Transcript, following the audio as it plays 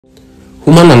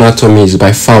Human anatomy is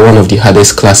by far one of the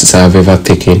hardest classes I have ever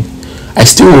taken. I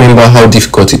still remember how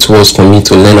difficult it was for me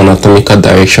to learn anatomical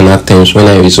directional terms when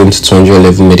I resumed 200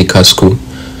 level medical school.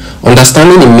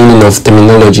 Understanding the meaning of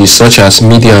terminology such as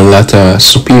medial and lateral,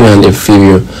 superior and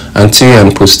inferior, anterior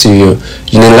and posterior,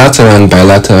 unilateral and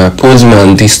bilateral, proximal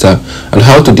and distal, and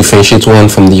how to differentiate one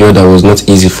from the other was not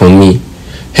easy for me.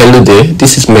 Hello there,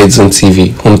 this is Medicine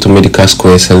TV, home to medical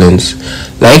school excellence.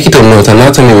 Like it or not,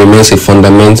 anatomy remains a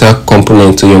fundamental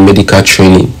component to your medical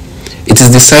training. It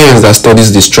is the science that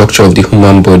studies the structure of the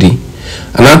human body.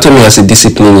 Anatomy as a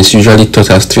discipline is usually taught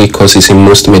as 3 courses in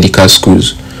most medical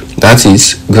schools. That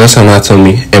is, gross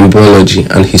anatomy, embryology,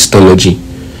 and histology.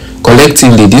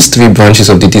 Collectively, these 3 branches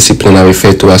of the discipline are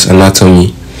referred to as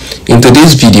anatomy. In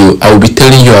today's video, I will be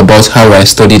telling you about how I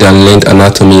studied and learned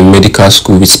anatomy in medical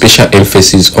school with special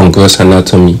emphasis on gross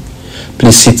anatomy.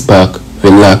 Please sit back,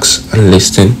 relax, and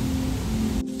listen.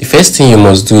 The first thing you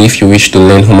must do if you wish to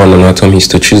learn human anatomy is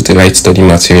to choose the right study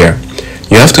material.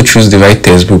 You have to choose the right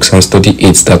textbooks and study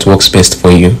aids that works best for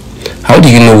you. How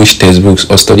do you know which textbooks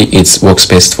or study aids works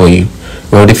best for you?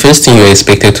 Well, the first thing you are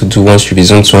expected to do once you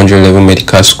resume 200 level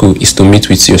medical school is to meet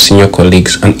with your senior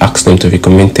colleagues and ask them to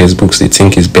recommend textbooks they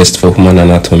think is best for human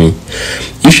anatomy.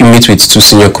 If you meet with 2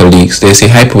 senior colleagues, there is a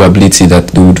high probability that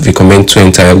they would recommend 2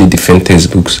 entirely different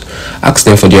textbooks. Ask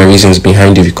them for their reasons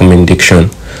behind the recommendation.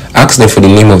 Ask them for the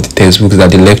name of the textbooks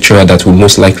that the lecturer that would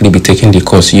most likely be taking the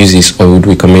course uses or would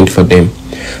recommend for them.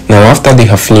 Now, after they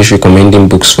have finished recommending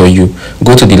books for you,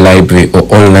 go to the library or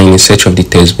online in search of the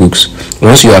textbooks.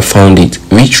 Once you have found it,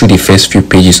 read through the first few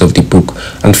pages of the book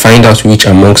and find out which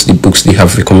amongst the books they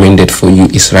have recommended for you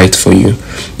is right for you.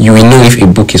 You will know if a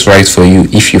book is right for you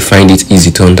if you find it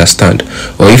easy to understand,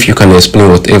 or if you can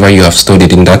explain whatever you have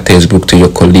studied in that textbook to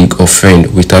your colleague or friend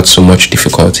without so much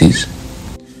difficulties.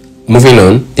 Moving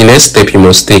on, the next step you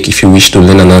must take if you wish to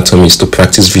learn anatomy is to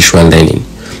practice visual learning.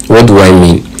 What do I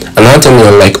mean? Anatomy,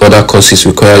 unlike other courses,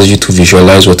 requires you to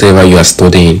visualize whatever you are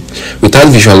studying. Without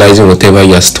visualizing whatever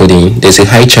you are studying, there's a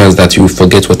high chance that you will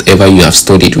forget whatever you have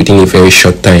studied within a very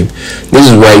short time. This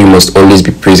is why you must always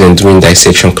be present during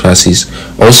dissection classes.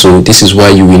 Also, this is why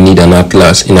you will need an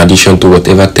atlas in addition to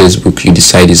whatever textbook you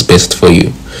decide is best for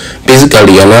you.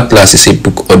 Basically, an atlas is a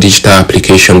book or digital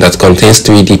application that contains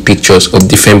 3D pictures of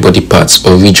different body parts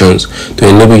or regions to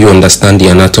enable you understand the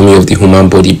anatomy of the human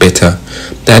body better.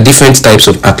 There are different types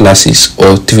of atlases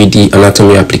or 3D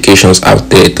anatomy applications out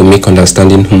there to make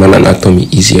understanding human anatomy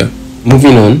easier.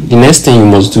 Moving on, the next thing you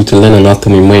must do to learn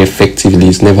anatomy more effectively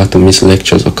is never to miss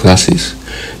lectures or classes.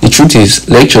 The truth is,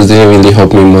 lectures didn't really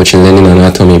help me much in learning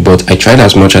anatomy, but I tried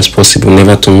as much as possible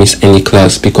never to miss any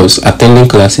class because attending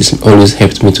classes always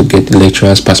helped me to get the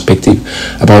lecturer's perspective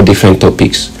about different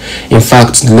topics. In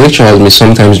fact, the lecturers may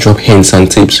sometimes drop hints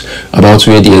and tips about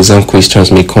where the exam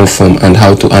questions may come from and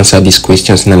how to answer these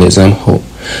questions in an exam hall.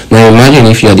 Now imagine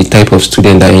if you are the type of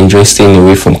student that enjoys staying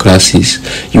away from classes.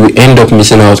 You will end up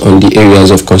missing out on the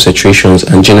areas of concentrations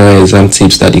and general exam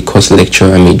tips that the course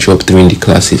lecturer may drop during the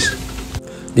classes.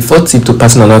 The 4th tip to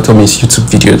passing anatomy is YouTube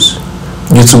videos.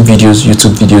 YouTube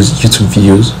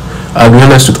videos. I'll be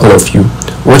honest with all of you.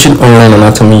 Watching online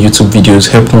anatomy YouTube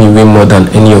videos helped me way more than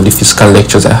any of the physical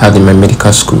lectures I had in my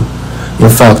medical school.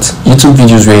 In fact, YouTube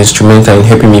videos were instrumental in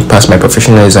helping me pass my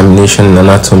professional examination in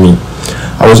anatomy.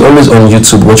 I was always on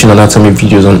YouTube watching anatomy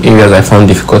videos on areas I found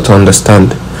difficult to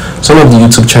understand. Some of the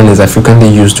YouTube channels I frequently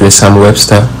used were Sam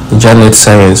Webster, Janet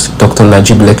Science, Dr.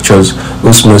 Najib Lectures,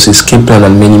 Osmosis, Kaplan,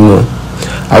 and many more.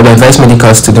 I would advise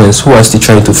medical students who are still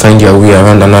trying to find their way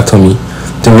around anatomy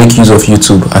to make use of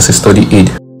YouTube as a study aid.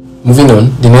 Moving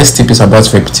on, the next tip is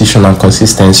about repetition and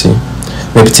consistency.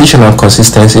 Repetition and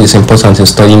consistency is important in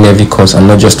studying every course and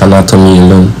not just anatomy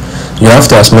alone. You have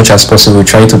to, as much as possible,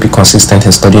 try to be consistent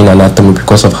in studying anatomy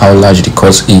because of how large the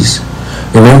course is.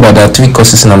 Remember, there are 3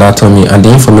 courses in anatomy and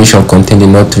the information contained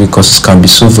in all 3 courses can be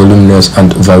so voluminous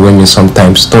and overwhelming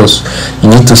sometimes. Thus, you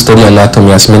need to study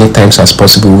anatomy as many times as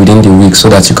possible within the week so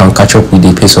that you can catch up with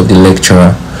the pace of the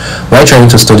lecturer. While trying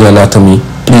to study anatomy,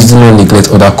 please do not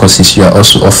neglect other courses you are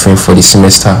also offering for the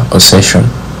semester or session.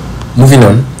 Moving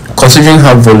on, considering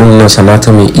how voluminous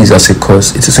anatomy is as a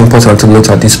course, it is important to note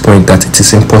at this point that it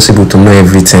is impossible to know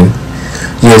everything.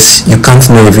 Yes, you can't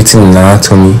know everything in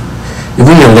anatomy.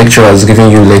 Even your lecturers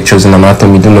giving you lectures in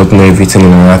anatomy do not know everything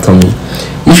in anatomy.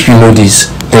 If you know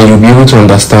this, then you'll be able to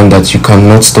understand that you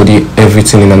cannot study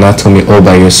everything in anatomy all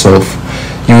by yourself.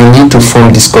 You will need to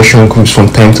form discussion groups from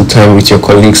time to time with your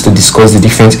colleagues to discuss the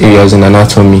different areas in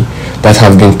anatomy that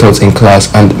have been taught in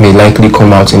class and may likely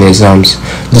come out in exams.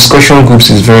 Discussion groups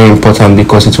is very important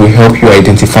because it will help you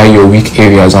identify your weak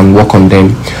areas and work on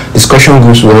them. Discussion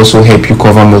groups will also help you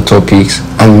cover more topics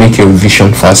and make your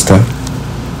revision faster.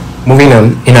 Moving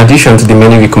on, in addition to the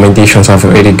many recommendations I've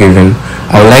already given,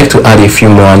 I would like to add a few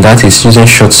more, and that is using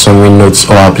short summary notes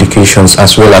or applications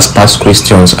as well as past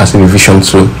questions as a revision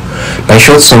tool. By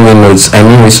short summary notes, I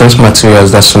mean resource materials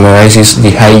that summarizes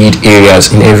the high yield areas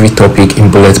in every topic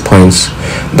in bullet points.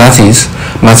 That is,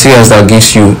 materials that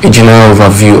gives you a general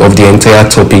overview of the entire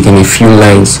topic in a few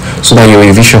lines so that your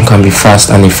revision can be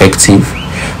fast and effective.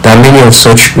 There are many of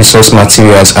such resource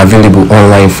materials available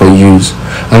online for use.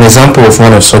 An example of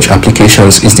one of such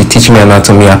applications is the Teach Me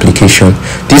Anatomy application.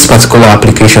 This particular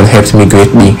application helped me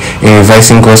greatly in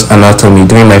revising gross anatomy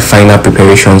during my final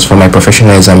preparations for my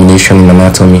professional examination in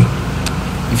anatomy.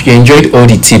 If you enjoyed all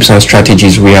the tips and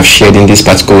strategies we have shared in this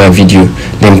particular video,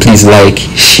 then please like,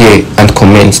 share and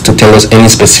comment to tell us any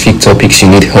specific topics you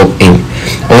need help in.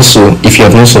 Also, if you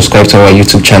have not subscribed to our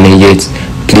YouTube channel yet,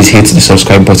 please hit the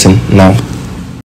subscribe button now.